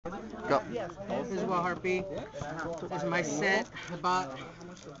Go. This is Wildharpie. This is my set I bought.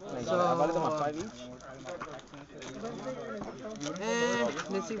 So,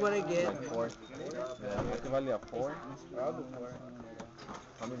 let's see what I get.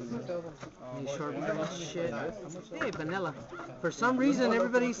 Any short print shit. Hey, vanilla. For some reason,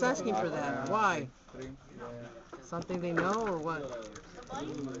 everybody's asking for that. Why? Something they know or what?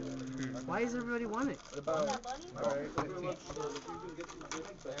 Why does everybody want it? You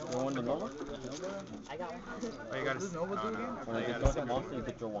want the normal? I got one. Oh, you got to Nova do again? When you get the monster, you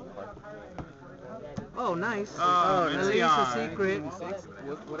get your one card. Oh, nice. Oh, at least a secret.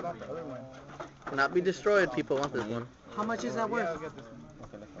 What about the other one? Cannot be destroyed. People want this one. How much is that worth? I'll get this one.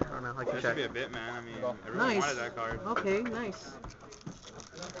 I don't know. I can That should check. be a bit, man. I mean, everyone Nice. wanted that card. Okay, nice.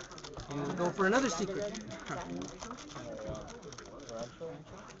 We'll go for another secret.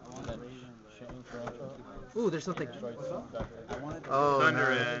 Ooh, there's something. Oh,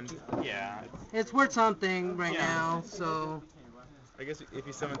 Thunder nice. and yeah. It's worth something right Yeah. now, so... I guess if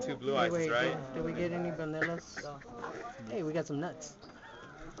you summon two blue Wait, ices, wait, right? did we get any vanillas? Hey, we got some nuts.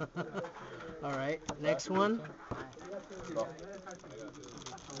 Alright, next one.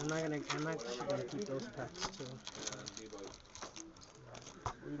 I'm actually gonna keep those packs too.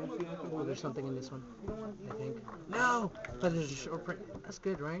 Oh, there's something in this one, I think. No! But there's a short print. That's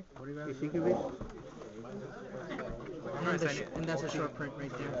good, right? You think it is? And that's a short print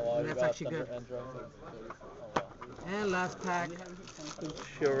right there. And that's actually good. And last pack.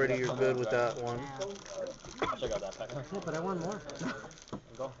 She already you're good with that one. Check out that pack. Yeah, but I want more.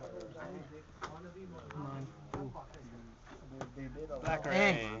 Go. Come on. Ooh. Black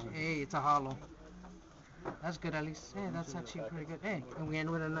Hey, it's a hollow. That's good at least. Hey, that's actually pretty good. Hey, and we end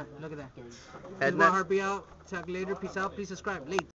with a nut. Look at that. This is Wildharpie out. Talk later. Peace out. Please subscribe. Late.